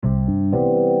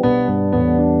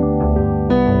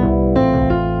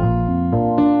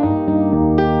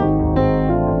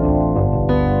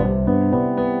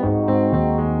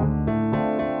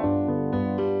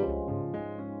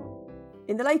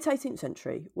late 18th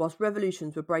century, whilst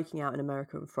revolutions were breaking out in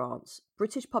America and France,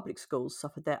 British public schools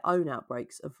suffered their own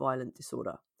outbreaks of violent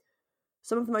disorder.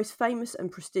 Some of the most famous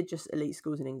and prestigious elite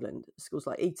schools in England, schools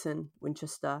like Eton,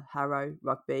 Winchester, Harrow,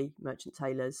 Rugby, Merchant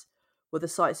Taylors, were the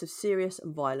sites of serious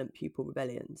and violent pupil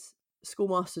rebellions.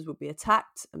 Schoolmasters would be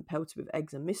attacked and pelted with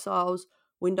eggs and missiles,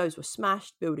 windows were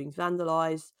smashed, buildings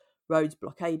vandalised, roads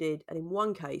blockaded, and in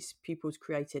one case, pupils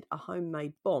created a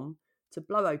homemade bomb to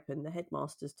blow open the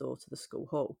headmaster's door to the school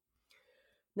hall.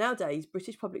 Nowadays,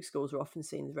 British public schools are often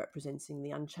seen as representing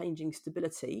the unchanging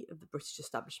stability of the British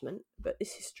establishment, but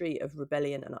this history of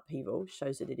rebellion and upheaval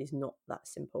shows that it is not that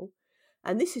simple.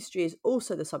 And this history is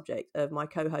also the subject of my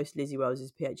co-host Lizzie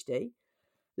Wells's PhD.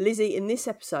 Lizzie, in this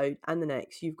episode and the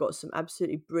next, you've got some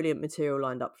absolutely brilliant material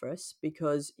lined up for us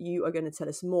because you are going to tell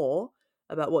us more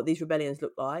about what these rebellions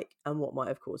look like and what might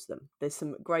have caused them. There's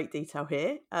some great detail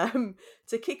here.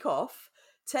 To kick off,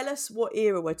 tell us what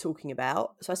era we're talking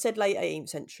about. So I said late 18th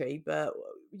century, but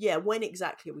yeah, when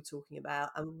exactly are we talking about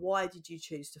and why did you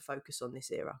choose to focus on this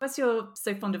era? As you're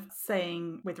so fond of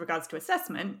saying with regards to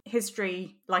assessment,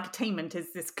 history, like attainment,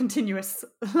 is this continuous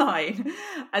line.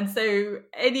 And so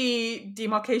any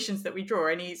demarcations that we draw,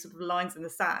 any sort of lines in the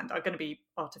sand are going to be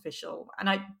artificial. And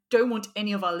I don't want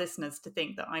any of our listeners to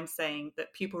think that I'm saying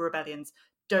that pupil rebellions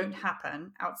don't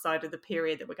happen outside of the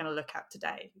period that we're going to look at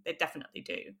today. They definitely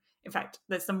do. In fact,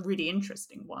 there's some really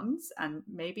interesting ones, and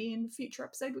maybe in a future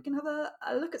episode we can have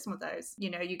a look at some of those.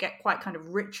 You know, you get quite kind of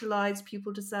ritualized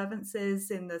pupil disturbances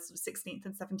in the sort of 16th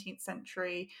and 17th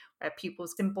century, where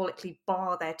pupils symbolically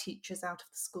bar their teachers out of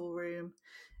the schoolroom.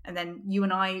 And then you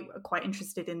and I are quite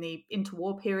interested in the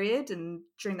interwar period, and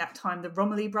during that time, the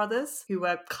Romilly brothers, who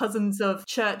were cousins of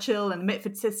Churchill and the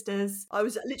Mitford sisters. I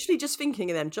was literally just thinking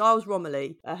of them. Giles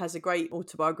Romilly has a great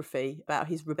autobiography about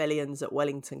his rebellions at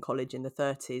Wellington College in the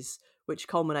 30s, which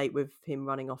culminate with him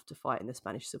running off to fight in the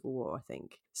Spanish Civil War, I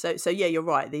think. So yeah, you're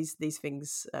right. These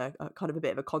things are kind of a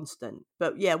bit of a constant.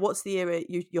 But yeah, what's the era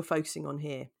you're focusing on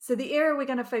here? So the era we're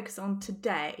going to focus on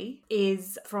today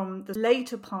is from the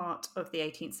later part of the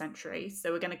 18th century.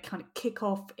 So we're going to kind of kick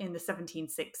off in the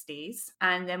 1760s,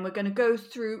 and then we're going to go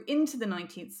through into the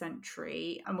 19th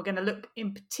century, and we're going to look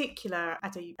in particular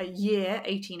at a year,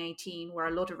 1818, where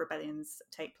a lot of rebellions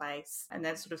take place, and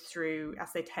then sort of through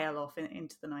as they tail off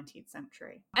into the 19th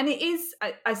century. And it is,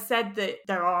 I said that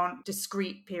there aren't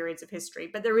discrete periods of history,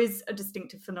 but there is a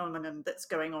distinctive phenomenon that's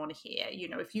going on here. You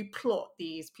know, if you plot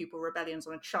these pupil rebellions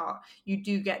on a chart, you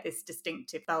do get this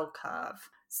distinctive bell curve.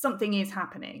 Something is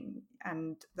happening,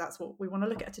 and that's what we want to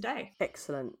look at today.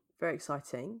 Excellent. Very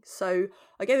exciting. So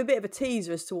I gave a bit of a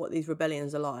teaser as to what these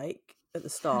rebellions are like at the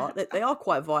start. They are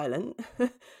quite violent.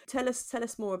 Tell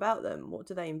us more about them. What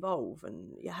do they involve,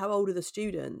 and how old are the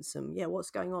students, and what's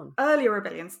going on? Earlier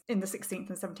rebellions in the 16th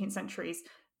and 17th centuries,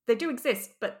 they do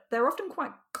exist, but they're often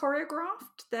quite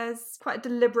choreographed. There's quite a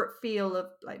deliberate feel of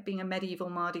like being a medieval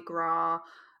Mardi Gras.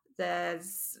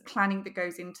 There's planning that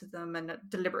goes into them and a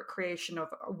deliberate creation of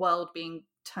a world being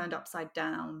turned upside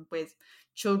down, with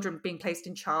children being placed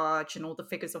in charge and all the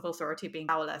figures of authority being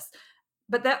powerless.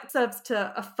 But that serves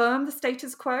to affirm the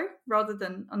status quo rather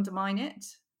than undermine it.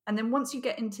 And then once you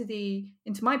get into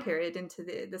my period, into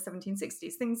the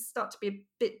 1760s, things start to be a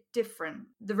bit different.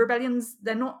 The rebellions,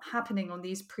 they're not happening on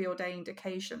these preordained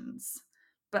occasions,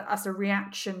 but as a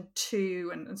reaction to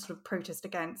and sort of protest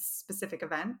against specific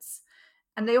events.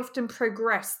 And they often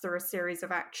progress through a series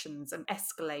of actions and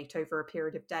escalate over a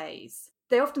period of days.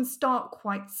 They often start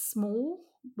quite small,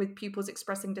 with pupils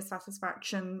expressing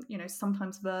dissatisfaction, you know,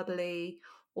 sometimes verbally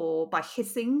or by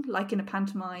hissing, like in a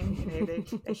pantomime, you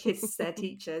know, they hiss their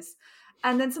teachers.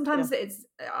 And then sometimes it's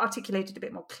articulated a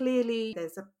bit more clearly.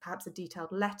 There's perhaps a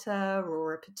detailed letter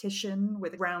or a petition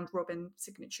with a round-robin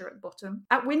signature at the bottom.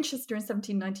 At Winchester in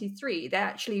 1793, they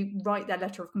actually write their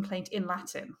letter of complaint in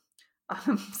Latin.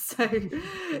 So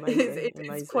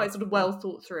it's quite sort of well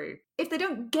thought through. If they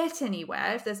don't get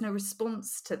anywhere, if there's no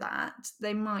response to that,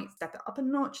 they might step it up a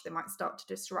notch. They might start to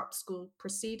disrupt school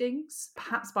proceedings,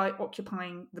 perhaps by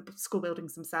occupying the school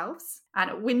buildings themselves. And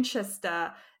at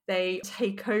Winchester, they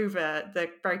take over the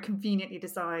very conveniently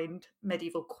designed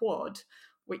medieval quad,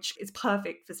 which is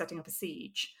perfect for setting up a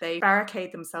siege. They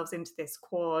barricade themselves into this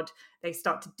quad. They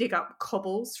start to dig up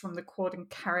cobbles from the quad and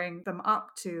carrying them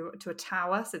up to a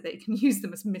tower so they can use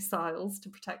them as missiles to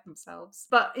protect themselves.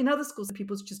 But in other schools,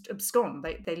 people just abscond.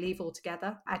 They leave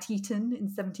altogether. At Eton in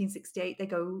 1768, they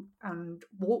go and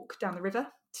walk down the river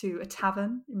to a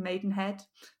tavern in Maidenhead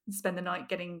and spend the night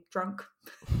getting drunk.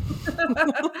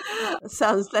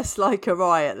 Sounds less like a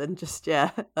riot than just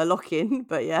a lock-in,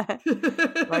 but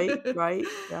right,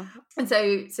 yeah. And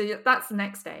so that's the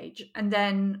next stage, and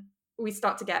then we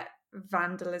start to get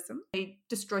vandalism. They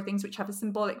destroy things which have a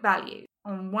symbolic value.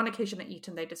 On one occasion at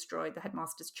Eton, they destroyed the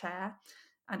headmaster's chair.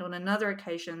 And on another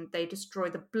occasion, they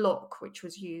destroyed the block, which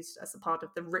was used as a part of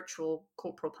the ritual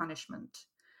corporal punishment.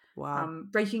 Wow.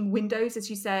 Breaking windows, as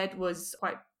you said, was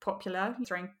quite popular.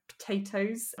 Throwing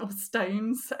potatoes or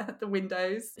stones at the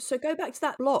windows. So go back to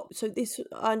that block. So this,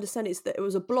 I understand, it's that it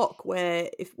was a block where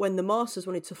when the masters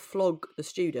wanted to flog the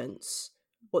students,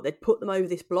 they'd put them over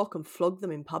this block and flog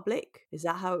them in public. Is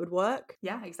that how it would work?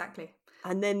 Yeah, exactly.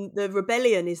 And then the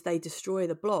rebellion is they destroy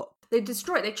the block. They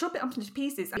destroy it. They chop it up into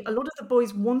pieces. A lot of the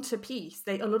boys want a piece.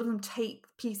 A lot of them take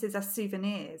pieces as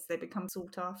souvenirs. They become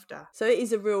sought after. So it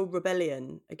is a real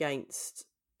rebellion against,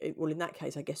 well, in that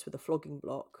case, I guess with a flogging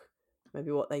block, maybe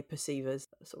what they perceive as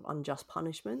sort of unjust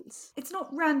punishments. It's not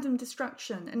random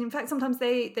destruction. And in fact, sometimes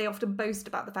they often boast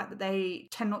about the fact that they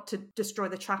tend not to destroy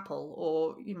the chapel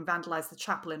or even vandalise the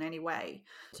chapel in any way.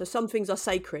 So some things are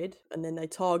sacred, and then they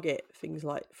target things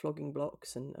like flogging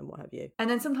blocks and what have you. And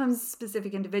then sometimes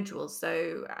specific individuals.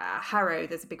 So Harrow,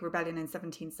 there's a big rebellion in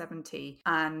 1770,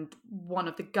 and one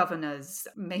of the governors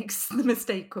makes the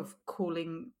mistake of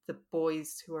calling the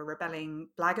boys who are rebelling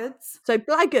blackguards. So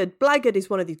blackguard is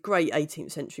one of these great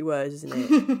 18th century words, isn't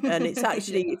it? And it's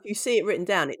actually, if you see it written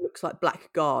down, it looks like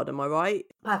blackguard. Am I right?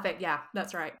 Perfect. Yeah,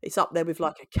 that's right. It's up there with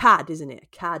like a cad, isn't it? A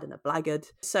cad and a blackguard.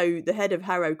 So the head of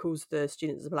Harrow calls the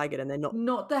students a blackguard, and they're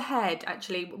not the head,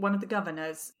 actually, one of the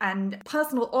governors. And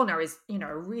personal honour is,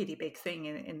 a really big thing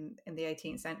in the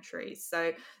 18th century.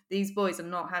 So these boys are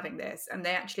not having this, and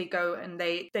they actually go and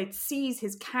they seize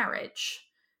his carriage.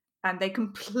 And they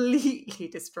completely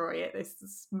destroy it. They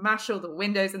smash all the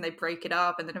windows and they break it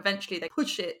up. And then eventually they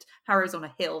push it. Harrow's on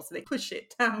a hill, so they push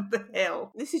it down the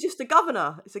hill. This is just a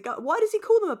governor. Why does he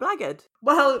call them a blackguard?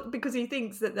 Well, because he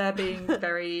thinks that they're being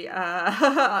very,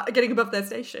 getting above their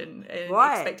station and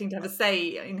expecting to have a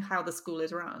say in how the school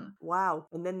is run. Wow.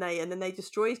 And then they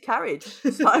destroy his carriage.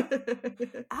 So,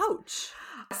 ouch.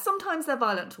 Sometimes they're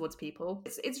violent towards people.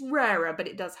 It's rarer, but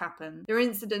it does happen. There are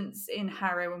incidents in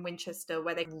Harrow and Winchester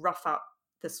where they rough up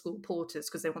the school porters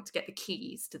because they want to get the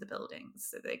keys to the buildings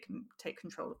so they can take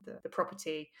control of the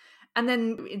property. And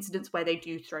then incidents where they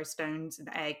do throw stones and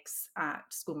eggs at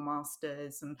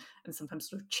schoolmasters and sometimes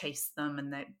sort of chase them,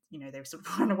 and they sort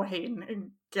of run away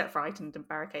and get frightened and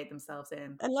barricade themselves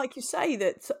in. And like you say,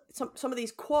 that some of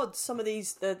these quads, some of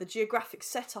these the geographic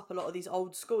setup, a lot of these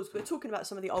old schools, we're talking about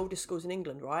some of the oldest schools in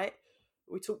England, right?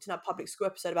 We talked in our public school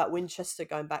episode about Winchester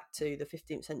going back to the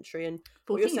 15th century, and 14th.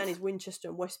 What you're saying is Winchester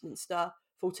and Westminster,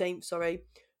 14th, sorry.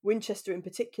 Winchester in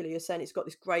particular, you're saying it's got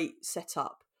this great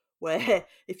setup where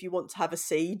if you want to have a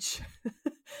siege,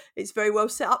 it's very well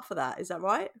set up for that. Is that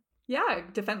right? Yeah,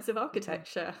 defensive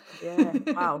architecture.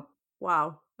 Yeah,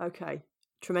 wow. Okay,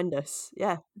 tremendous,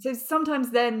 yeah. So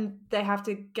sometimes then they have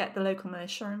to get the local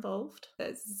militia involved.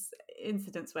 There's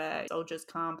incidents where soldiers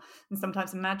come, and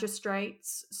sometimes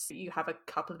magistrates. So you have a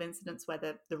couple of incidents where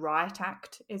the Riot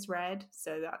Act is read.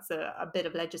 So that's a bit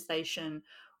of legislation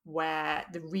where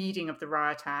the reading of the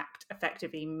Riot Act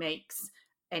effectively makes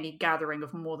any gathering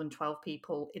of more than 12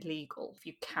 people illegal. If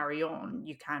you carry on,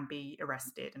 you can be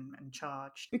arrested and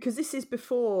charged. Because this is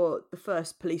before the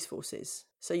first police forces.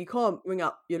 So you can't ring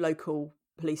up your local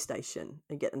police station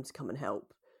and get them to come and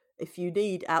help. If you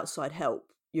need outside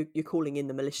help, you're calling in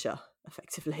the militia,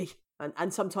 effectively.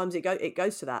 And sometimes it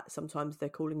goes to that. Sometimes they're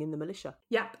calling in the militia.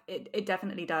 Yep, it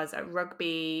definitely does. At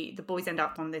Rugby, the boys end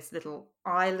up on this little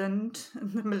island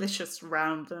and the militia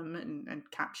surround them and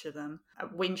capture them.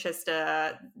 At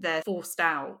Winchester, they're forced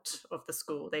out of the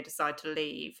school. They decide to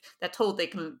leave. They're told they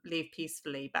can leave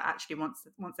peacefully, but actually once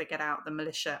they get out, the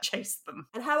militia chase them.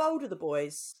 And how old are the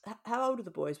boys? How old are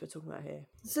the boys we're talking about here?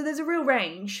 So there's a real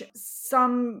range.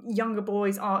 Some younger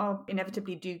boys are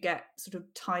inevitably do get sort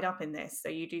of tied up in this. So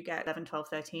you do get 11, 12,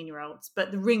 13-year-olds,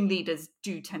 but the ringleaders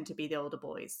do tend to be the older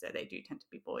boys. So they do tend to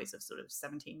be boys of sort of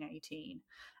 17, 18.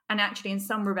 And actually in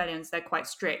some rebellions, they're quite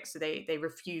strict. So they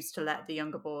refuse to let the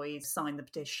younger boys sign the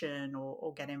petition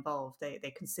or get involved.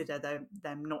 They consider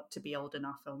them not to be old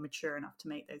enough or mature enough to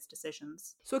make those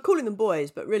decisions. So we're calling them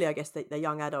boys, but really I guess they're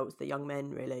young adults, they're young men,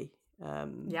 really.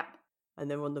 Yep.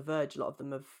 And they're on the verge, a lot of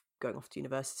them, of going off to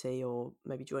university or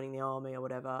maybe joining the army or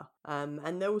whatever.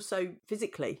 And they're also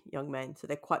physically young men, so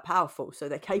they're quite powerful, so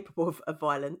they're capable of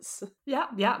violence. Yeah.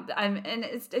 And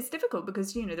it's difficult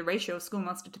because, the ratio of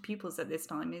schoolmaster to pupils at this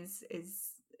time is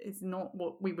not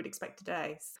what we would expect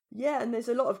today. Yeah, and there's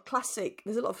a lot of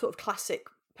sort of classic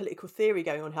political theory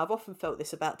going on here. I've often felt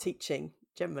this about teaching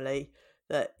generally,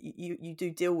 that you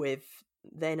do deal with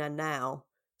then and now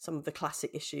some of the classic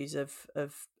issues of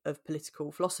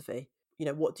political philosophy.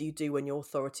 What do you do when your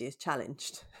authority is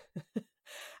challenged?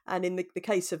 And in the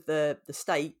case of the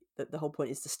state, that the whole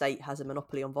point is the state has a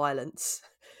monopoly on violence.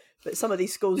 But some of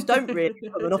these schools don't really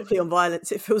have a monopoly on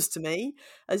violence, it feels to me.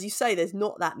 As you say, there's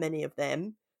not that many of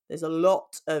them. There's a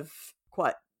lot of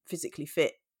quite physically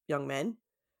fit young men.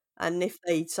 And if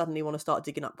they suddenly want to start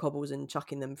digging up cobbles and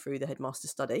chucking them through the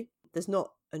headmaster's study, there's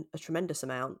not a tremendous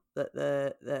amount that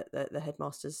the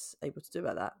headmaster's able to do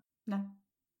about that. No.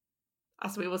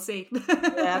 As we will see.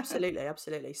 Yeah,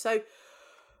 absolutely. So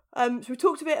we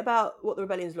talked a bit about what the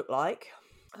rebellions look like.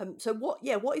 So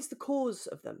what is the cause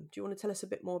of them? Do you want to tell us a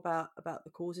bit more about the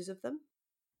causes of them?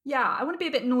 Yeah, I want to be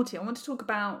a bit naughty. I want to talk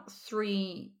about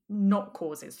three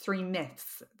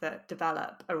myths that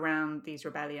develop around these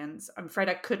rebellions. I'm afraid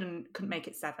I couldn't make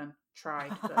it 7.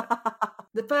 Tried. But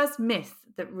the first myth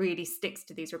that really sticks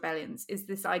to these rebellions is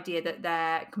this idea that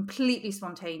they're completely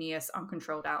spontaneous,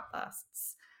 uncontrolled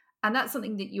outbursts. And that's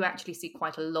something that you actually see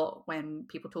quite a lot when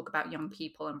people talk about young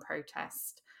people and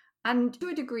protest. And to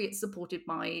a degree, it's supported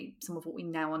by some of what we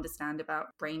now understand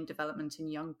about brain development in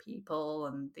young people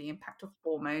and the impact of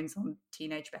hormones on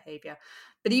teenage behavior.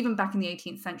 But even back in the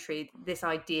 18th century, this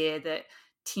idea that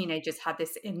teenagers had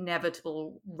this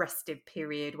inevitable restive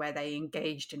period where they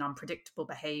engaged in unpredictable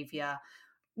behavior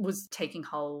was taking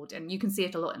hold. And you can see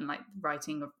it a lot in like the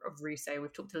writing of Rousseau.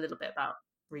 We've talked a little bit about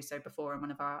Rousseau before in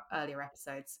one of our earlier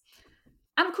episodes.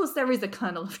 And of course, there is a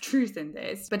kernel of truth in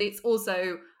this, but it's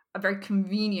also a very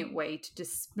convenient way to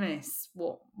dismiss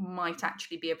what might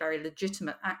actually be a very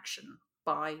legitimate action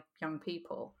by young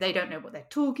people. They don't know what they're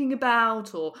talking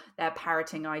about, or they're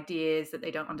parroting ideas that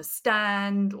they don't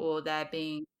understand, or they're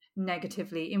being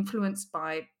negatively influenced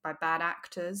by bad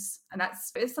actors. And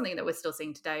it's something that we're still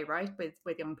seeing today, right,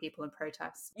 with young people in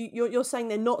protest. You're saying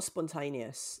they're not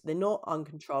spontaneous, they're not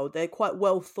uncontrolled, they're quite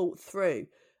well thought through.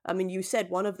 I mean, you said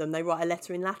one of them, they write a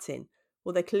letter in Latin.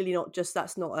 Well, they're clearly not just,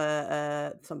 that's not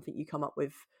something you come up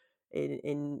with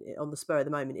in on the spur of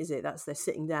the moment, is it? They're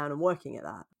sitting down and working at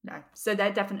that. No. So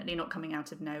they're definitely not coming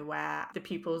out of nowhere. The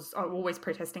pupils are always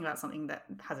protesting about something that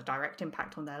has a direct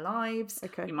impact on their lives.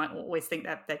 Okay. You might always think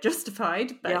that they're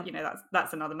justified, but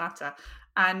that's another matter.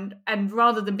 And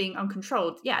rather than being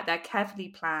uncontrolled, they're carefully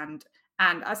planned.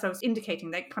 And as I was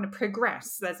indicating, they kind of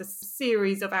progress. There's a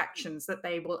series of actions that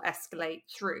they will escalate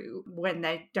through when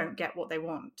they don't get what they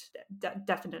want.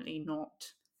 Definitely not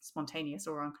spontaneous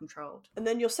or uncontrolled. And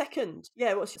then what's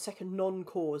your second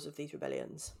non-cause of these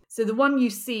rebellions? So the one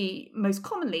you see most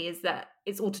commonly is that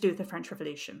it's all to do with the French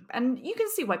Revolution. And you can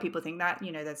see why people think that,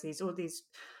 there's all these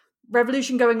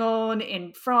revolution going on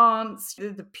in France.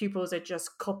 The pupils are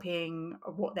just copying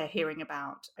what they're hearing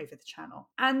about over the channel.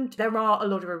 And there are a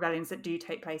lot of rebellions that do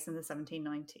take place in the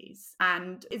 1790s.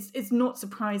 And it's not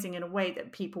surprising in a way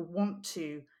that people want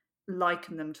to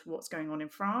liken them to what's going on in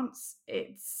France.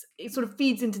 It sort of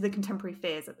feeds into the contemporary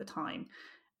fears at the time.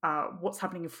 What's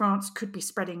happening in France could be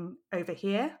spreading over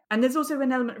here. And there's also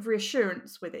an element of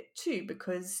reassurance with it too,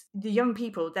 because the young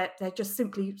people, they're just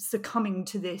simply succumbing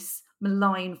to this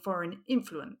malign foreign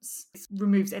influence. It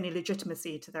removes any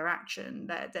legitimacy to their action.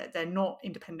 They're not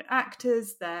independent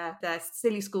actors. They're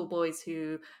silly schoolboys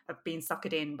who have been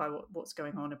suckered in by what's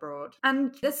going on abroad.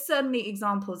 And there's certainly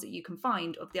examples that you can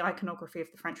find of the iconography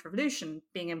of the French Revolution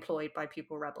being employed by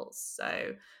pupil rebels.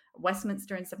 So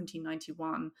Westminster in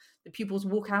 1791, the pupils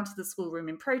walk out of the schoolroom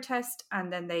in protest,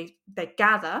 and then they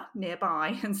gather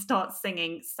nearby and start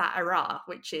singing Ça ira,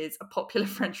 which is a popular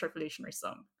French revolutionary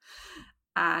song.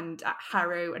 And at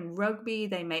Harrow and Rugby,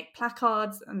 they make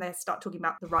placards and they start talking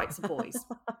about the rights of boys.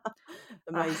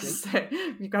 Amazing. So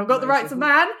you've got the rights of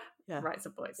man, rights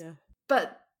of boys. Yeah.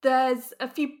 But there's a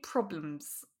few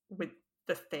problems with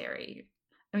the theory.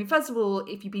 I mean, first of all,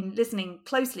 if you've been listening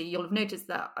closely, you'll have noticed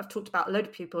that I've talked about a load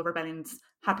of pupil rebellions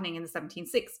happening in the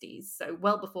 1760s, so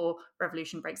well before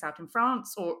revolution breaks out in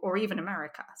France or even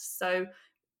America. So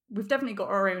we've definitely got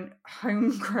our own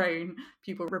homegrown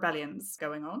pupil rebellions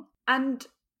going on. And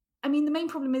I mean, the main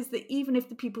problem is that even if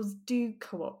the pupils do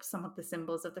co-opt some of the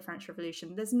symbols of the French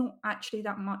Revolution, there's not actually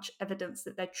that much evidence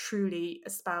that they're truly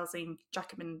espousing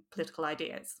Jacobin political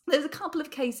ideas. There's a couple of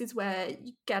cases where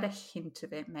you get a hint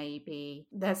of it, maybe.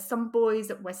 There's some boys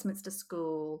at Westminster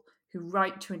School who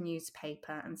write to a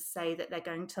newspaper and say that they're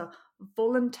going to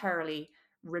voluntarily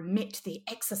remit the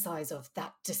exercise of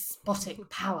that despotic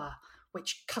power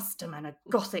which custom and a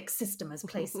Gothic system has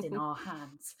placed in our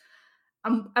hands.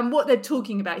 And what they're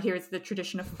talking about here is the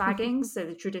tradition of fagging, so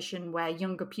the tradition where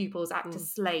younger pupils act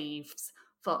as slaves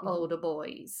for older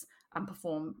boys and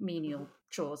perform menial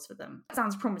chores for them. It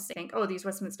sounds promising. Oh, these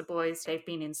Westminster boys, they've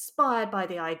been inspired by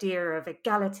the idea of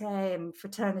egalite and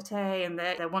fraternité, and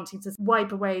they're wanting to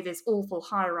wipe away this awful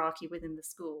hierarchy within the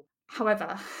school.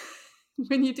 However,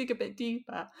 when you dig a bit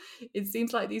deeper, it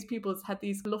seems like these pupils had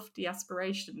these lofty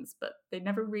aspirations, but they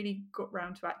never really got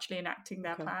round to actually enacting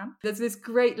their plan. There's this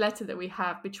great letter that we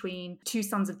have between two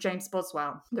sons of James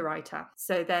Boswell, the writer.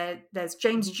 So there's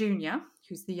James Jr.,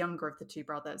 who's the younger of the two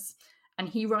brothers. And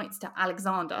he writes to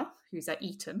Alexander, who's at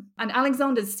Eton. And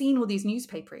Alexander's seen all these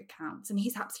newspaper accounts and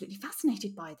he's absolutely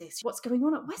fascinated by this. What's going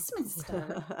on at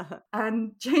Westminster?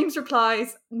 And James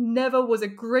replies, never was a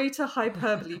greater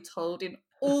hyperbole told in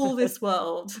all this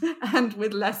world and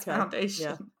with less foundation.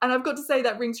 Yeah. And I've got to say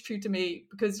that rings true to me,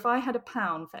 because if I had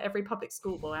 £1 for every public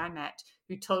school boy I met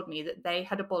who told me that they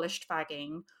had abolished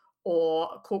fagging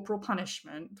or corporal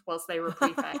punishment whilst they were a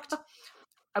prefect,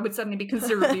 I would suddenly be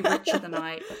considerably richer than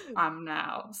I am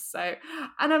now. So,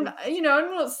 and I'm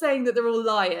not saying that they're all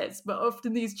liars, but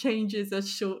often these changes are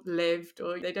short-lived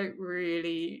or they don't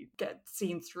really get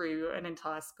seen through an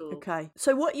entire school. Okay.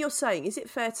 So what you're saying, is it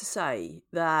fair to say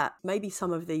that maybe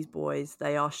some of these boys,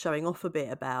 they are showing off a bit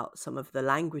about some of the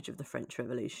language of the French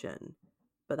Revolution,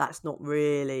 but that's not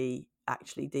really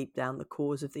actually deep down the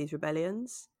cause of these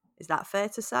rebellions? Is that fair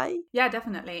to say? Yeah,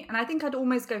 definitely. And I think I'd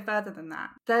almost go further than that.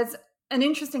 There's an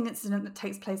interesting incident that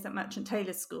takes place at Merchant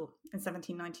Taylor's School in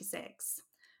 1796.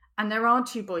 And there are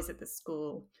two boys at the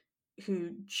school who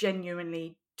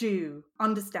genuinely do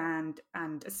understand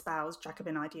and espouse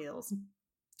Jacobin ideals.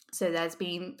 So there's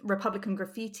been Republican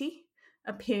graffiti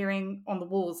appearing on the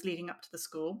walls leading up to the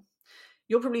school.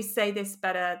 You'll probably say this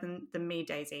better than me,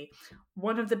 Daisy.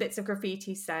 One of the bits of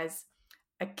graffiti says,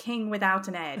 "A king without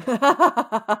an head."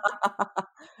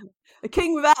 A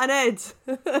king without an head.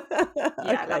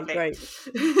 Yeah, okay, great.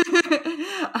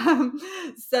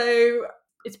 So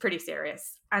it's pretty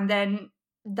serious. And then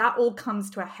that all comes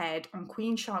to a head on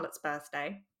Queen Charlotte's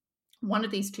birthday. One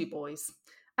of these two boys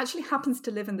actually happens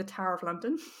to live in the Tower of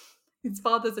London. His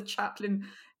father's a chaplain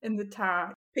in the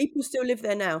Tower. People still live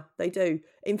there now. They do.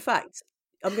 In fact,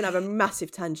 I'm going to have a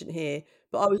massive tangent here,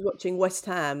 but I was watching West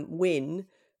Ham win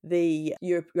the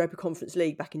Europa Conference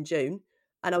League back in June,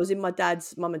 and I was in my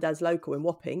mum and dad's local in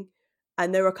Wapping,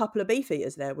 and there were a couple of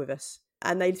beefeaters there with us,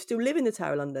 and they still live in the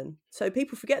Tower of London. So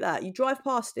people forget that. You drive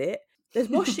past it, there's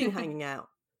washing hanging out.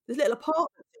 There's little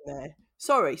apartments in there.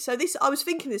 Sorry. So I was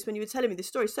thinking this when you were telling me this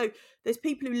story. So there's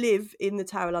people who live in the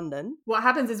Tower of London. What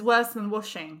happens is worse than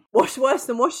washing. Worse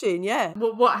than washing, yeah.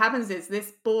 Well, what happens is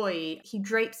this boy, he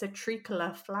drapes a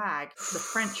tricolour flag, the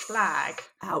French flag.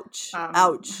 Ouch.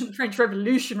 Ouch. French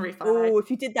Revolutionary flag. Oh, if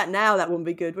you did that now, that wouldn't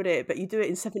be good, would it? But you do it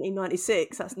in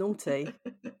 1796, that's naughty.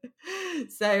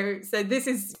 So this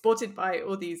is spotted by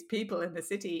all these people in the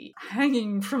city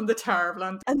hanging from the Tower of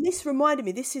London. And this reminded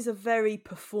me, this is a very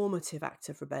performative act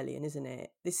of rebellion, isn't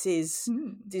it? This is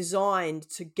designed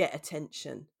to get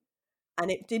attention.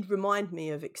 And it did remind me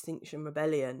of Extinction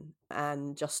Rebellion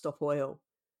and Just Stop Oil,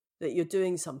 that you're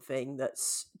doing something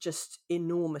that's just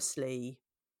enormously,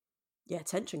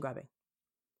 attention grabbing.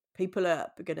 People are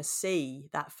going to see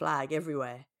that flag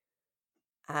everywhere.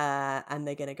 And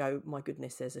they're going to go, my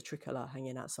goodness, there's a tricolour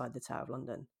hanging outside the Tower of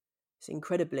London. It's an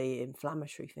incredibly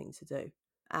inflammatory thing to do.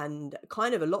 And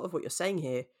kind of a lot of what you're saying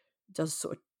here does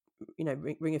sort of,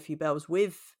 ring a few bells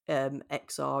with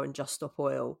XR and Just Stop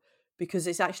Oil, because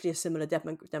it's actually a similar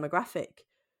demographic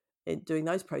in doing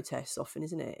those protests often,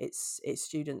 isn't it? It's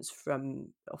students from,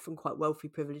 often quite wealthy,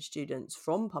 privileged students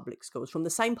from public schools, from the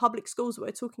same public schools that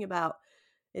we're talking about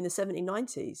in the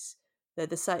 1790s. They're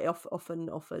the same.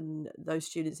 Often those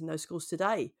students in those schools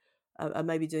today are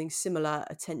maybe doing similar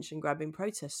attention-grabbing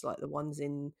protests like the ones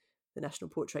in the National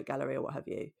Portrait Gallery or what have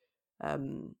you.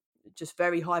 Just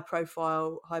very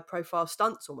high-profile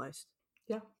stunts almost.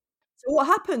 Yeah. So what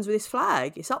happens with this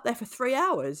flag? It's up there for 3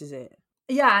 hours, is it?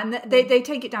 Yeah, and they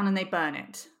take it down and they burn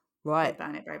it. Right. They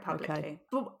burn it very publicly. Okay.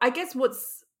 But I guess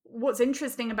what's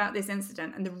interesting about this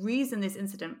incident, and the reason this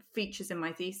incident features in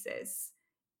my thesis,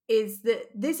 is that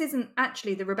this isn't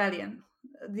actually the rebellion.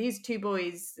 These two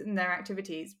boys and their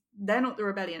activities, they're not the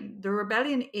rebellion. The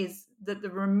rebellion is that the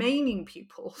remaining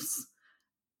pupils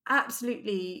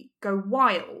absolutely go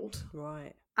wild,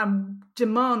 right, and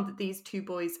demand that these two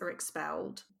boys are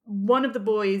expelled. One of the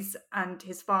boys and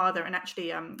his father, and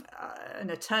actually an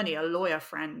attorney, a lawyer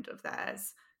friend of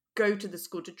theirs, go to the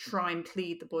school to try and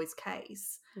plead the boys'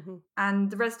 case. Mm-hmm.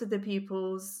 And the rest of the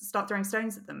pupils start throwing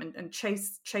stones at them and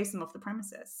chase them off the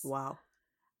premises. Wow.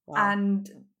 And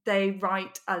they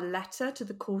write a letter to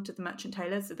the court of the Merchant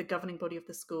Taylors, so the governing body of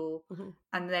the school,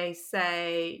 and they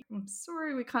say, I'm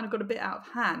sorry, we kind of got a bit out of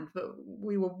hand, but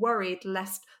we were worried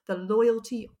lest the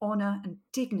loyalty, honour and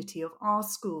dignity of our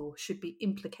school should be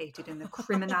implicated in the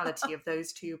criminality of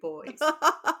those two boys.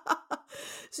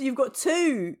 So you've got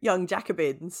two young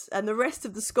Jacobins, and the rest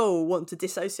of the school want to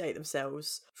dissociate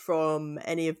themselves from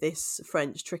any of this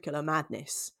French tricolor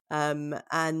madness. And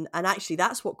actually,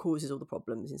 that's what causes all the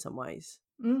problems in some ways.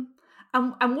 Mm.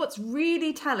 And what's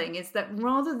really telling is that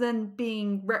rather than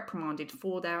being reprimanded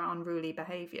for their unruly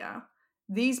behaviour,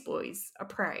 these boys are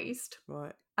praised.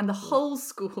 Right. And the whole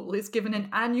school is given an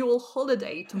annual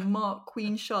holiday to mark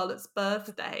Queen Charlotte's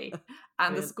birthday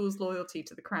and the school's loyalty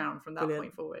to the crown from that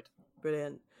point forward.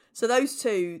 Brilliant. So those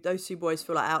two boys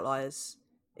feel like outliers.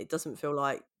 It doesn't feel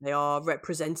like they are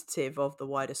representative of the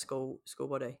wider school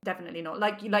body. Definitely not.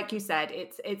 Like you said,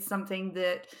 it's something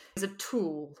that is a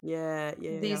tool.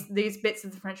 These bits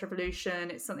of the French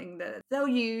Revolution, it's something that they'll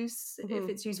use if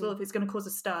it's useful, if it's going to cause a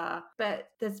stir. But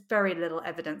there's very little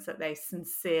evidence that they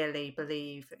sincerely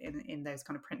believe in those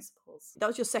kind of principles. That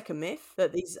was your second myth,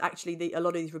 that these actually a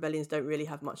lot of these rebellions don't really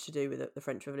have much to do with the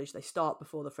French Revolution. They start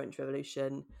before the French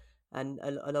Revolution. And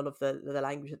a lot of the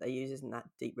language that they use isn't that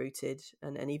deep rooted,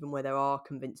 and even where there are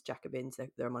convinced Jacobins,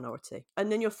 they're a minority.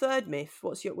 And then your third myth,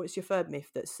 what's your third myth?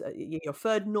 That's your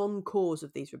third non-cause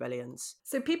of these rebellions.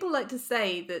 So people like to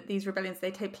say that these rebellions,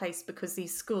 they take place because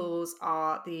these schools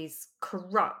are these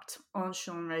corrupt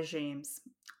ancien regimes,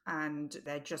 and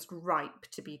they're just ripe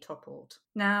to be toppled.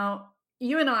 Now,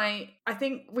 you and I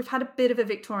think we've had a bit of a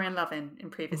Victorian love-in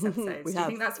previous episodes. Do you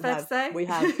think that's fair to say? We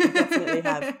definitely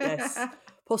have, yes.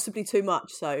 Possibly too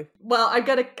much, so. Well,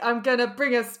 I'm gonna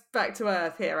bring us back to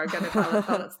earth here. I'm gonna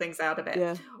balance things out a bit.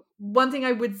 Yeah. One thing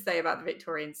I would say about the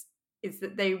Victorians is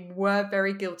that they were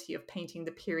very guilty of painting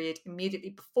the period immediately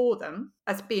before them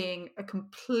as being a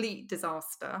complete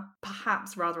disaster,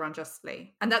 perhaps rather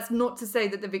unjustly. And that's not to say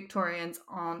that the Victorians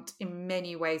aren't in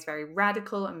many ways very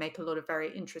radical and make a lot of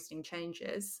very interesting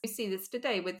changes. We see this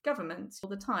today with governments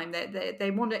all the time. They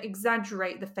want to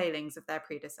exaggerate the failings of their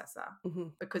predecessor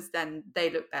because then they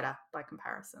look better by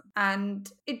comparison.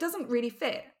 And it doesn't really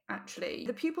fit. Actually,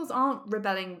 the pupils aren't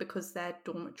rebelling because their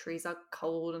dormitories are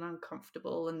cold and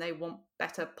uncomfortable and they want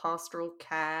better pastoral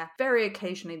care. Very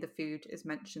occasionally the food is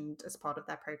mentioned as part of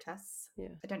their protests. Yeah.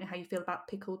 I don't know how you feel about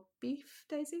pickled beef,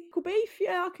 Daisy. Pickled beef?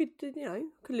 Yeah, I could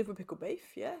live with pickled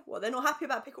beef. Yeah. Well, they're not happy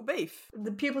about pickled beef.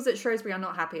 The pupils at Shrewsbury are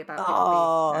not happy about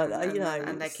pickled beef.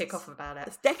 And they kick off about it.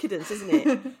 It's decadence, isn't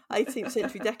it? 18th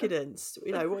century decadence.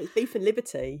 What is beef and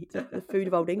liberty? The food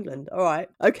of old England. All right.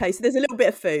 Okay, so there's a little bit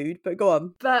of food, but go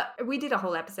on. But we did a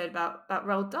whole episode about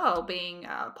Roald Dahl being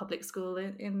a public school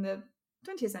in the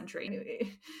 20th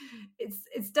century.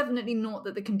 It's definitely not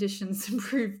that the conditions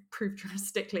improve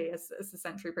drastically as the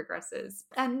century progresses.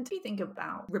 And if you think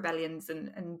about rebellions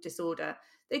and disorder,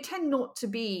 they tend not to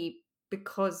be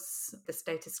because the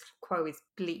status quo is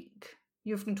bleak.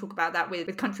 You often talk about that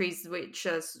with countries which,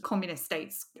 as communist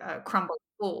states, crumble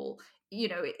and fall.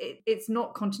 It's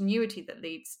not continuity that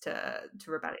leads to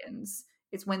rebellions.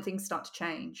 It's when things start to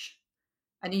change.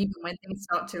 And even when things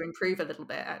start to improve a little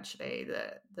bit, actually,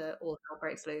 the all hell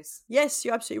breaks loose. Yes,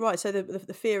 you're absolutely right. So the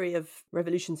theory of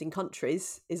revolutions in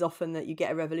countries is often that you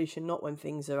get a revolution not when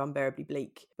things are unbearably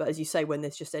bleak, but as you say, when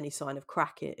there's just any sign of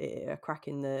crack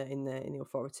in the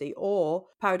authority, or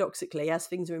paradoxically, as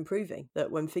things are improving.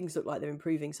 That when things look like they're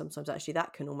improving, sometimes actually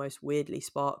that can almost weirdly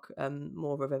spark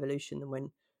more of a revolution than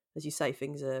when, as you say,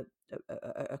 things are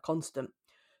constant.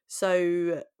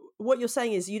 So what you're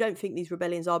saying is you don't think these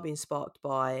rebellions are being sparked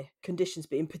by conditions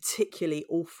being particularly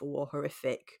awful or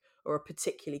horrific or a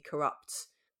particularly corrupt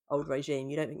old regime.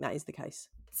 You don't think that is the case?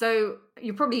 So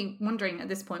you're probably wondering at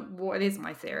this point, what is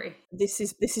my theory? This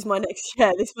is my next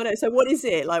So what is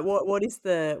it? Like what is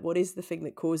the thing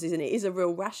that causes, and it is a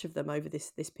real rash of them over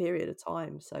this period of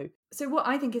time. So what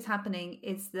I think is happening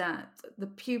is that the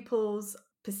pupils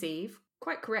perceive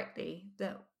quite correctly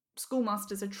that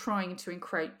schoolmasters are trying to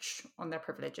encroach on their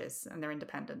privileges and their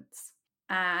independence.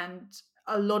 And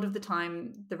a lot of the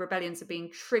time, the rebellions are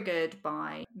being triggered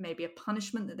by maybe a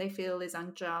punishment that they feel is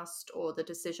unjust, or the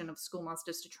decision of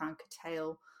schoolmasters to try and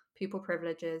curtail pupil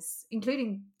privileges,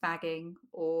 including bagging,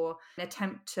 or an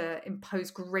attempt to impose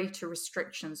greater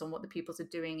restrictions on what the pupils are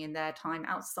doing in their time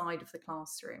outside of the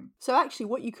classroom. So actually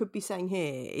what you could be saying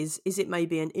here is it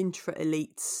maybe an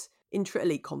intra-elite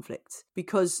conflict,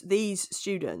 because these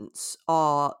students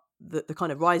are the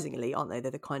kind of rising elite, aren't they?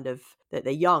 They're the kind of,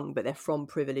 they're young, but they're from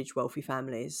privileged, wealthy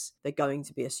families. They're going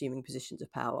to be assuming positions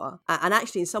of power. And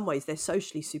actually, in some ways, they're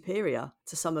socially superior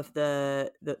to some of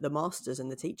the masters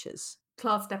and the teachers.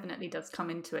 Class definitely does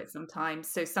come into it sometimes.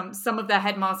 So some of their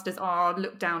headmasters are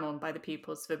looked down on by the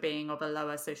pupils for being of a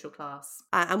lower social class.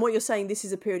 And what you're saying, this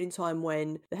is a period in time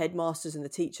when the headmasters and the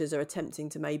teachers are attempting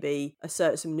to maybe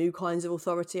assert some new kinds of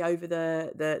authority over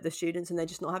the students, and they're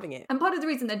just not having it. And part of the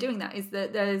reason they're doing that is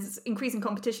that there's increasing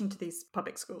competition to these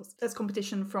public schools. There's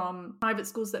competition from private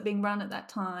schools that are being run at that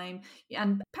time,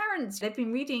 and parents, they've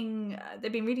been reading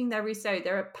their Rousseau.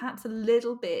 They're perhaps a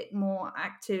little bit more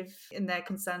active in their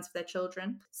concerns for their children.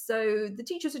 So the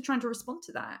teachers are trying to respond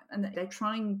to that, and they're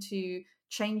trying to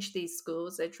change these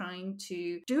schools. They're trying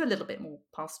to do a little bit more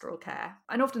pastoral care,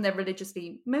 and often they're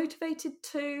religiously motivated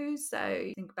too.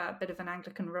 So think about a bit of an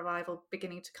Anglican revival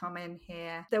beginning to come in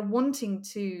here. They're wanting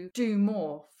to do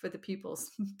more for the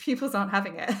pupils. Pupils aren't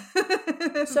having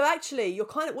it. So actually,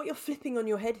 what you're flipping on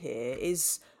your head here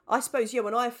is, I suppose,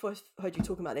 when I first heard you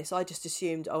talking about this, I just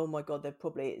assumed, oh my God,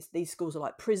 these schools are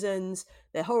like prisons,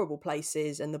 they're horrible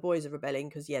places, and the boys are rebelling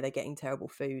because, they're getting terrible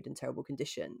food and terrible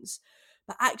conditions.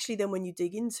 But actually, then when you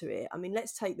dig into it, I mean,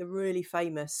 let's take one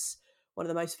of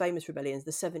the most famous rebellions, the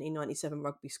 1797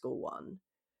 rugby school one.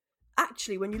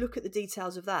 Actually, when you look at the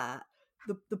details of that,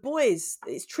 the boys,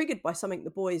 it's triggered by something the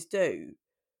boys do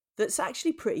that's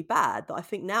actually pretty bad, that I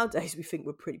think nowadays we think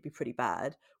would be pretty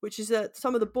bad, which is that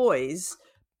some of the boys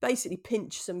basically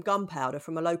pinch some gunpowder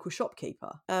from a local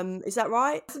shopkeeper. Is that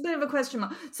right? It's a bit of a question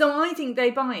mark. So I think they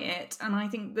buy it, and I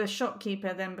think the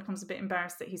shopkeeper then becomes a bit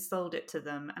embarrassed that he sold it to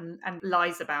them and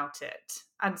lies about it.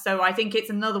 And so I think it's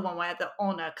another one where the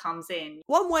honour comes in.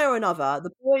 One way or another,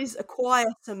 the boys acquire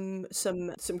some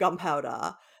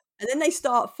gunpowder, and then they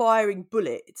start firing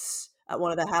bullets at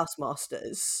one of the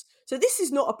housemasters. So this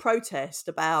is not a protest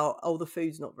about, oh, the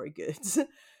food's not very good.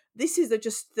 This is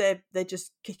they're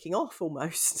just kicking off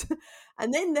almost.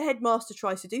 And then the headmaster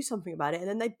tries to do something about it, and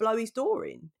then they blow his door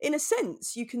in. In a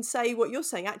sense, you can say what you're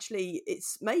saying. Actually,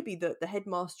 it's maybe that the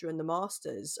headmaster and the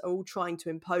masters are all trying to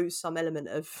impose some element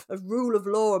of rule of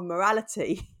law and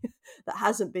morality that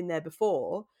hasn't been there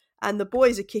before. And the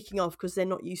boys are kicking off because they're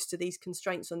not used to these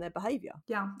constraints on their behaviour.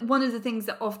 Yeah. One of the things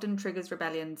that often triggers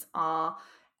rebellions are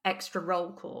extra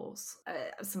roll calls.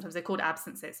 Sometimes they're called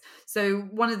absences. So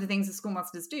one of the things the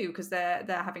schoolmasters do, because they're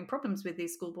having problems with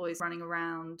these schoolboys running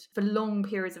around for long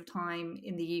periods of time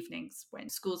in the evenings when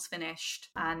school's finished,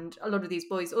 and a lot of these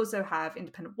boys also have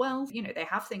independent wealth. They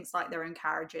have things like their own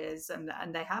carriages and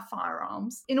they have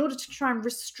firearms. In order to try and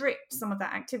restrict some of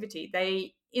that activity,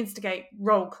 they instigate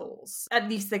roll calls. At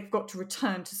least they've got to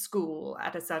return to school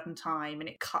at a certain time, and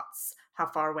it cuts how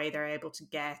far away they're able to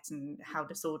get and how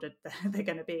disordered they're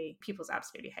going to be. Pupils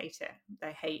absolutely hate it.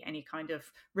 They hate any kind of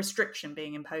restriction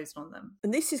being imposed on them.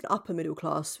 And this is upper middle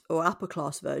class or upper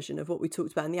class version of what we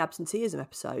talked about in the absenteeism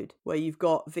episode, where you've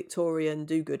got Victorian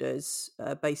do-gooders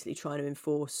basically trying to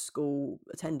enforce school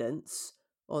attendance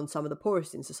on some of the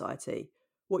poorest in society.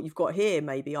 What you've got here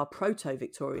maybe are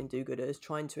proto-Victorian do-gooders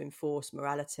trying to enforce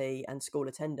morality and school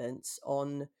attendance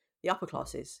on the upper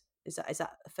classes. Is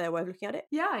that a fair way of looking at it?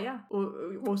 Yeah.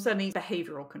 Or certainly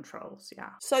behavioural controls, yeah.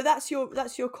 So that's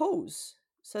your cause.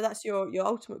 So that's your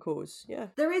ultimate cause, yeah.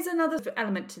 There is another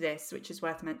element to this which is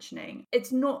worth mentioning.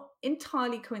 It's not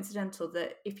entirely coincidental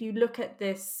that if you look at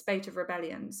this spate of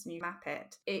rebellions and you map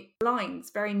it, it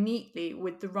aligns very neatly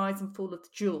with the rise and fall of the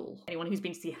duel. Anyone who's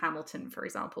been to see Hamilton, for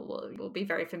example, will be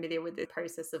very familiar with the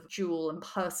process of duel and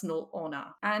personal honour.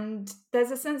 And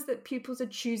there's a sense that pupils are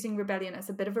choosing rebellion as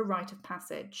a bit of a rite of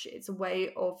passage. It's a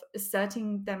way of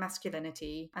asserting their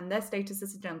masculinity and their status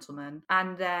as a gentleman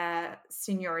and their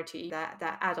seniority,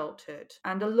 their adulthood.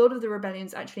 And a lot of the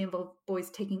rebellions actually involve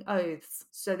boys taking oaths.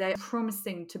 So they're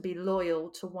promising to be loyal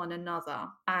to one another.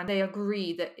 And they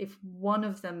agree that if one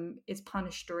of them is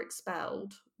punished or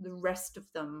expelled, the rest of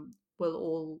them will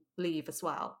all leave as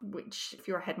well, which if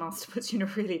you're a headmaster puts you in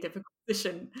a really difficult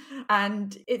position.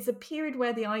 And it's a period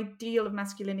where the ideal of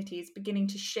masculinity is beginning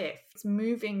to shift. It's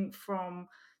moving from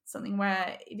something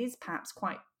where it is perhaps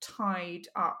quite tied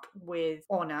up with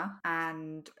honour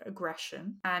and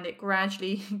aggression, and it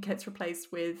gradually gets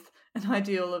replaced with an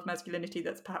ideal of masculinity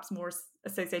that's perhaps more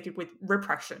associated with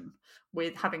repression,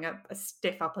 with having a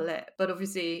stiff upper lip. But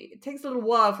obviously it takes a little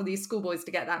while for these schoolboys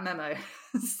to get that memo.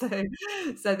 so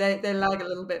they lag a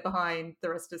little bit behind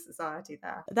the rest of society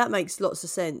there. That makes lots of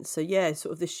sense. So yeah,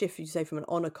 sort of this shift, you say, from an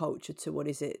honour culture to, what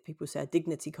is it, people say, a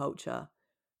dignity culture.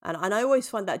 And I always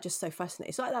find that just so fascinating.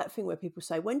 It's like that thing where people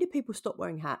say, when did people stop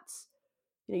wearing hats?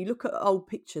 You look at old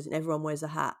pictures and everyone wears a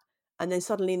hat. And then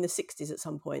suddenly in the 60s at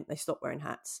some point, they stop wearing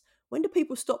hats. When do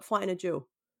people stop fighting a duel?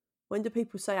 When do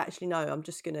people say, actually, no, I'm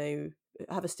just going to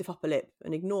have a stiff upper lip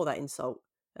and ignore that insult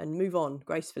and move on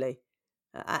gracefully?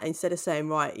 Instead of saying,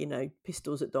 right,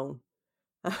 pistols at dawn.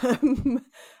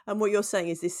 And what you're saying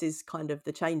is this is kind of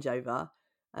the changeover,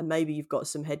 and maybe you've got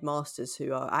some headmasters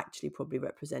who are actually probably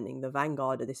representing the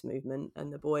vanguard of this movement,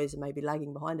 and the boys are maybe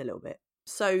lagging behind a little bit.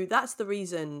 So that's the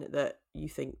reason that you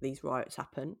think these riots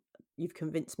happen. You've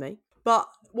convinced me. But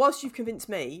whilst you've convinced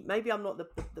me, maybe I'm not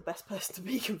the best person to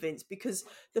be convinced, because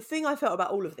the thing I felt about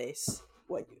all of this,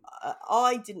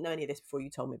 I didn't know any of this before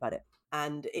you told me about it.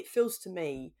 And it feels to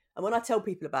me, and when I tell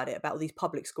people about it, about all these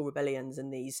public school rebellions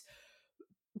and these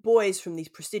boys from these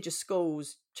prestigious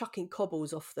schools chucking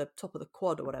cobbles off the top of the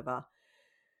quad or whatever,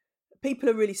 people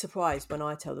are really surprised when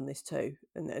I tell them this too,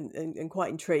 and quite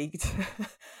intrigued.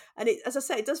 And it, as I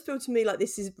say, it does feel to me like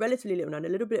this is relatively little known, a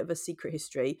little bit of a secret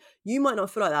history. You might not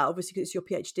feel like that, obviously, because it's your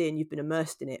PhD and you've been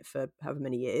immersed in it for however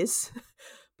many years.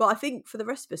 But I think for the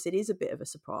rest of us, it is a bit of a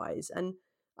surprise. And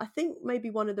I think maybe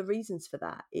one of the reasons for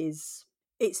that is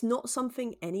it's not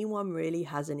something anyone really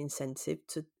has an incentive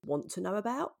to want to know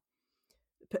about,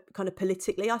 kind of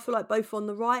politically. I feel like both on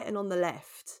the right and on the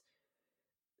left,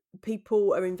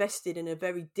 people are invested in a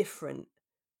very different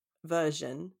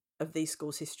version of these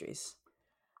schools' histories.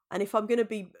 And if I'm going to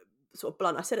be sort of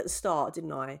blunt, I said at the start,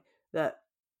 didn't I, that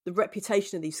the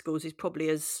reputation of these schools is probably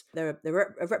as they're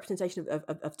a representation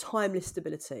of timeless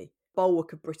stability,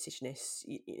 bulwark of Britishness,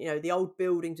 you know, the old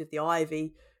buildings with the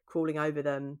ivy crawling over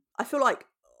them. I feel like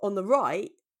on the right,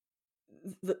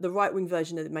 the right-wing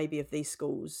version of maybe of these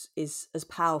schools is as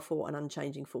powerful and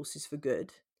unchanging forces for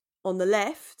good. On the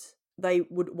left, they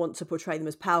would want to portray them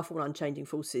as powerful and unchanging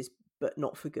forces, but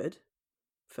not for good,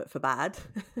 for bad.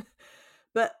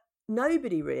 But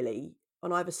nobody really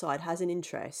on either side has an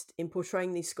interest in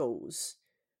portraying these schools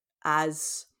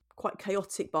as quite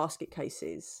chaotic basket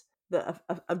cases that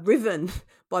are riven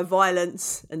by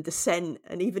violence and dissent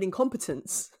and even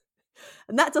incompetence.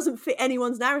 And that doesn't fit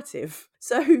anyone's narrative.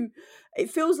 So it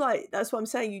feels like, that's what I'm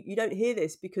saying, you don't hear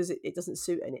this because it doesn't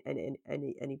suit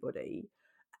anybody.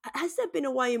 Has there been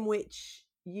a way in which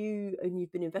you've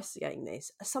been investigating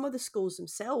this, some of the schools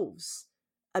themselves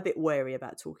a bit wary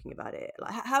about talking about it?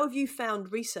 Like, how have you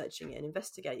found researching it and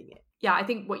investigating it? Yeah, I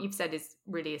think what you've said is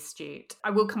really astute. I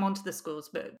will come on to the schools,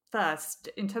 but first,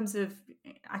 in terms of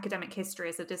academic history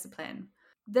as a discipline,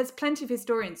 there's plenty of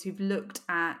historians who've looked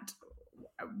at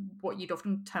what you'd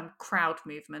often term crowd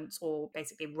movements, or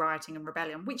basically rioting and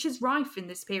rebellion, which is rife in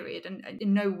this period and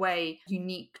in no way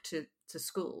unique to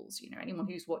schools. You know, anyone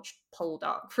who's watched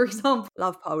Poldark, for example.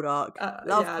 Love Poldark. I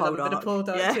love a bit of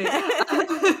Poldark too.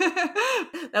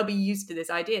 They'll be used to this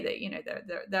idea that, you know,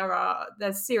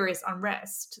 there's serious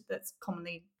unrest that's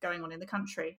commonly going on in the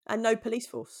country. And no police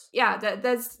force. Yeah,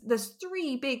 there's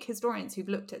three big historians who've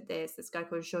looked at this. There's a guy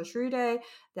called Georges Rude,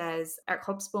 there's Eric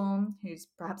Hobsbawm, who's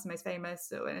perhaps the most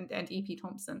famous, and E.P.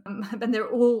 Thompson. And they're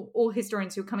all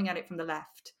historians who are coming at it from the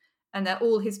left. And they're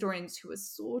all historians who are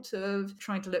sort of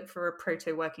trying to look for a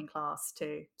proto-working class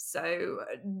too. So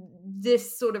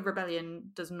this sort of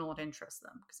rebellion does not interest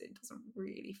them because it doesn't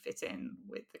really fit in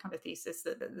with the kind of thesis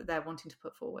that they're wanting to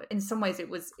put forward. In some ways, it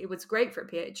was great for a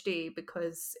PhD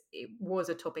because it was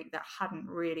a topic that hadn't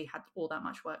really had all that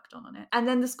much work done on it. And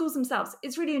then the schools themselves,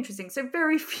 it's really interesting. So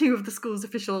very few of the schools'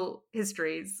 official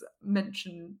histories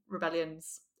mention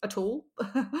rebellions at all.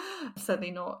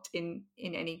 Certainly not in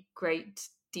any great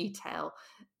detail.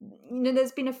 You know,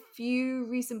 there's been a few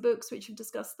recent books which have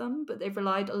discussed them, but they've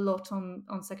relied a lot on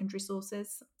secondary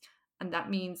sources, and that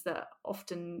means that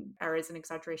often errors and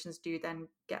exaggerations do then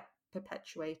get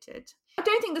perpetuated. I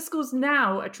don't think the schools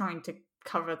now are trying to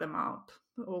cover them up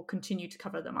or continue to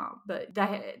cover them up, but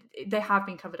they have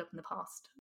been covered up in the past.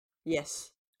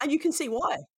 Yes, and you can see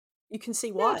why. Yeah,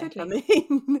 totally. I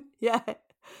mean, yeah,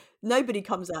 nobody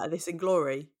comes out of this in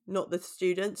glory. Not the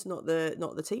students, not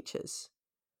the teachers,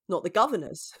 not the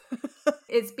governors.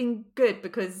 It's been good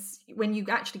because when you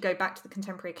actually go back to the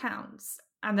contemporary accounts,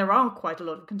 and there are quite a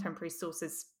lot of contemporary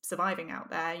sources surviving out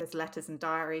there, there's letters and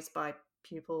diaries by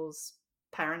pupils,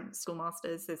 parents,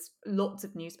 schoolmasters, there's lots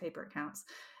of newspaper accounts.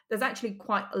 There's actually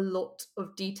quite a lot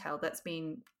of detail that's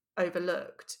been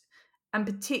overlooked, and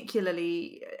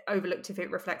particularly overlooked if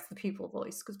it reflects the pupil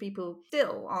voice, because people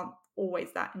still aren't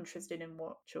always that interested in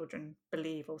what children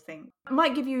believe or think. I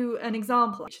might give you an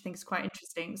example, which I think is quite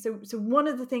interesting. So one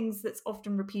of the things that's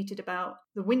often repeated about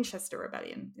the Winchester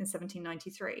Rebellion in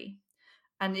 1793,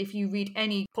 and if you read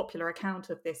any popular account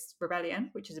of this rebellion,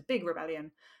 which is a big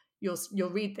rebellion, you'll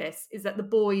read this, is that the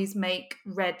boys make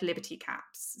red liberty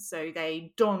caps. So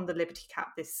they don the liberty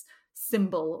cap, this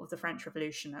symbol of the French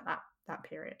Revolution at that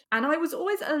period. And I was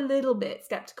always a little bit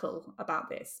skeptical about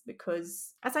this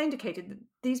because, as I indicated,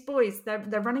 these boys,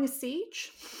 they're running a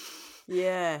siege.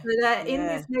 Yeah. So they're in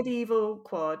Yeah. this medieval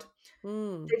quad.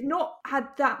 Mm. They've not had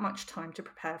that much time to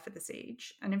prepare for the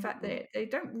siege. And in fact, Mm. they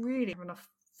don't really have enough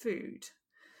food.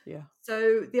 Yeah.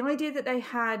 So the idea that they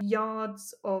had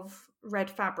yards of red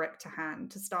fabric to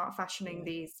hand to start fashioning Yeah.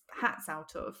 these hats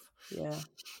out of Yeah.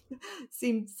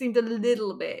 seemed a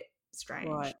little bit strange.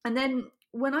 Right. And then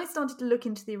when I started to look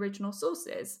into the original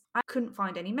sources, I couldn't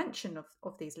find any mention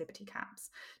of these liberty caps,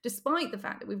 despite the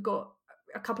fact that we've got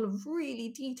a couple of really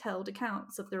detailed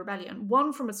accounts of the rebellion.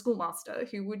 One from a schoolmaster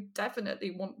who would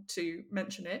definitely want to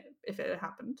mention it if it had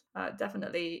happened,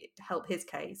 definitely help his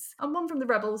case, and one from the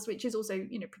rebels, which is also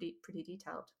pretty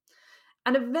detailed.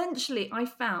 And eventually I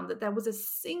found that there was a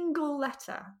single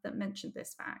letter that mentioned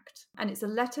this fact. And it's a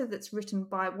letter that's written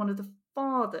by one of the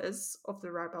fathers of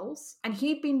the rebels. And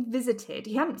he'd been visited,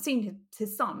 he hadn't seen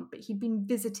his son, but he'd been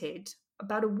visited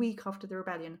about a week after the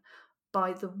rebellion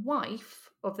by the wife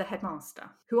of the headmaster,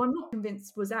 who I'm not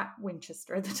convinced was at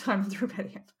Winchester at the time of the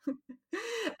rebellion.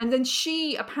 And then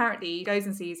she apparently goes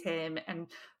and sees him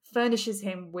and furnishes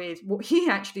him with what he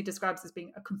actually describes as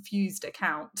being a confused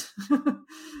account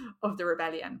of the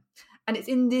rebellion. And it's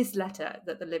in this letter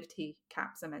that the liberty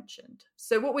caps are mentioned.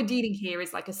 So what we're dealing here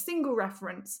is like a single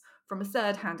reference from a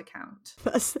third-hand account.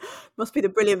 That must be the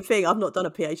brilliant thing. I've not done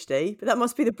a PhD, but that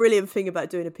must be the brilliant thing about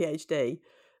doing a PhD,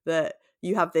 that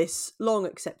you have this long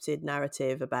accepted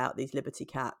narrative about these liberty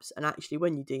caps, and actually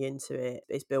when you dig into it,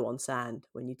 it's built on sand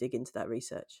when you dig into that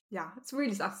research. Yeah, it's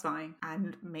really satisfying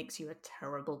and makes you a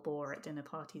terrible bore at dinner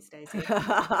parties, Daisy. But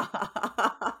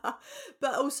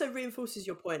also reinforces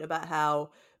your point about how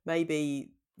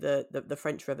maybe the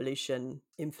French Revolution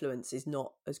influence is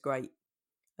not as great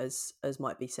as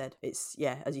might be said. It's,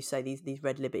 yeah, as you say, these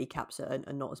red liberty caps are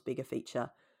not as big a feature,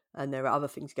 and there are other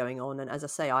things going on. And as I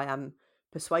say, I am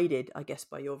persuaded, I guess,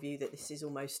 by your view that this is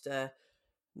almost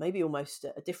maybe almost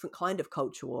a different kind of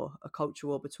culture war, a culture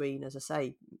war between, as I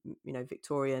say,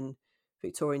 Victorian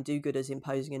do-gooders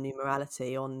imposing a new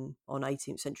morality on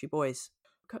 18th century boys.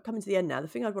 Coming to the end now, the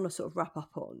thing I want to sort of wrap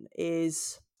up on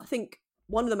is, I think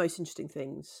one of the most interesting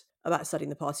things about studying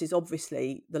the past is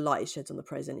obviously the light it sheds on the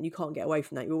present, and you can't get away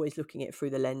from that. You're always looking at it through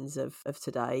the lens of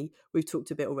today. We've talked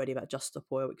a bit already about Just Stop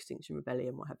Oil, Extinction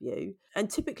Rebellion, what have you. And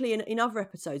typically in other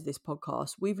episodes of this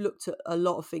podcast, we've looked at a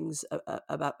lot of things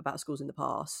about schools in the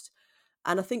past,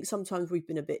 and I think sometimes we've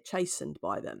been a bit chastened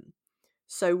by them.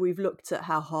 So we've looked at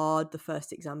how hard the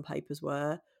first exam papers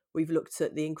were. We've looked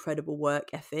at the incredible work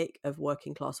ethic of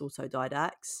working class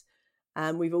autodidacts.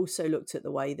 And we've also looked at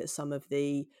the way that some of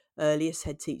the earliest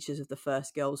head teachers of the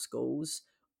first girls' schools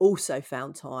also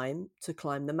found time to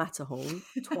climb the Matterhorn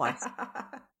twice,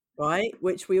 right?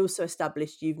 Which we also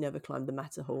established you've never climbed the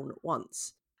Matterhorn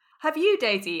once. Have you,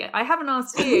 Daisy? I haven't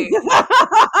asked you.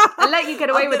 I'll let you get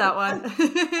away with that one.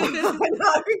 I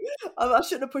know. I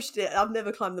shouldn't have pushed it. I've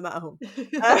never climbed the Matterhorn.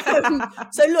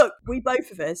 So look, we both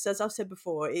of us, as I've said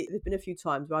before, there's been a few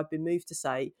times where I've been moved to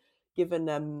say, given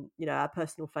our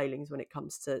personal failings when it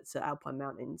comes to alpine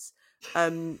mountains,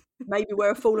 maybe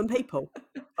we're a fallen people.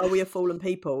 Are we a fallen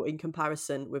people in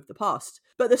comparison with the past?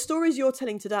 But the stories you're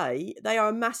telling today, they are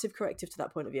a massive corrective to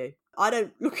that point of view. I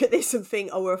don't look at this and think,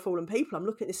 oh, we're a fallen people. I'm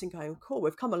looking at this and going, cool,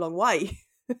 we've come a long way.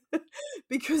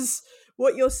 Because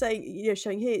what you're saying,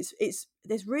 showing here, it's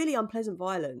there's really unpleasant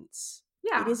violence.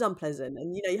 Yeah. It is unpleasant,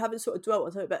 and you haven't sort of dwelt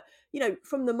on something, but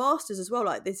from the masters as well,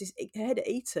 like there's this head at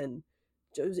Eton,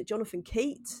 was it Jonathan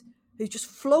Keat, who's just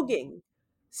flogging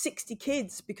 60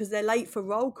 kids because they're late for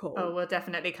roll call. Oh, we'll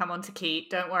definitely come on to Keat.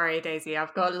 Don't worry, Daisy.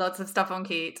 I've got lots of stuff on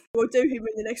Keat. We'll do him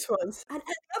in the next ones. And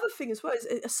the other thing as well is,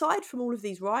 aside from all of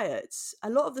these riots, a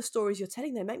lot of the stories you're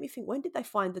telling, they make me think, when did they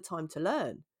find the time to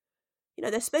learn?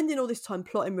 They're spending all this time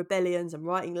plotting rebellions and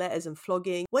writing letters and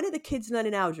flogging. When are the kids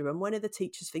learning algebra, and when are the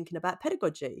teachers thinking about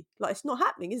pedagogy? Like, it's not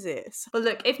happening, is it? Well,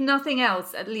 look, if nothing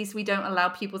else, at least we don't allow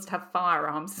people to have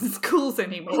firearms in schools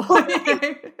anymore.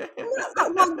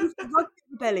 That one with the rugby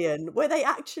rebellion, where they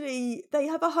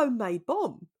have a homemade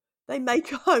bomb. They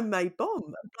make a homemade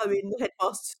bomb and blow in the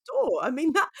headmaster's door. I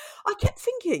mean, that I kept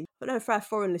thinking. I don't know if our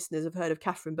foreign listeners have heard of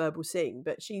Catherine Burble-Singh,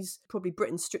 but she's probably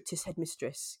Britain's strictest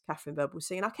headmistress, Catherine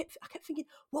Burble-Singh. And I kept thinking,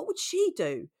 what would she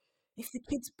do if the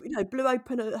kids, blew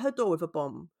open her door with a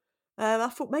bomb? I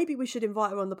thought maybe we should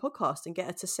invite her on the podcast and get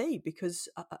her to see, because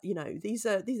these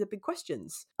are big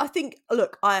questions. I think,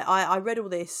 look, I read all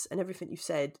this and everything you've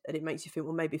said, and it makes you think,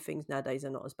 well, maybe things nowadays are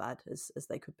not as bad as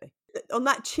they could be. On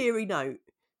that cheery note,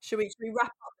 should we wrap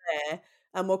up there,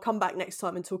 and we'll come back next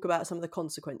time and talk about some of the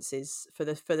consequences for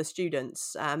the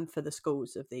students and for the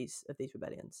schools of these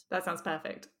rebellions? That sounds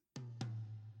perfect.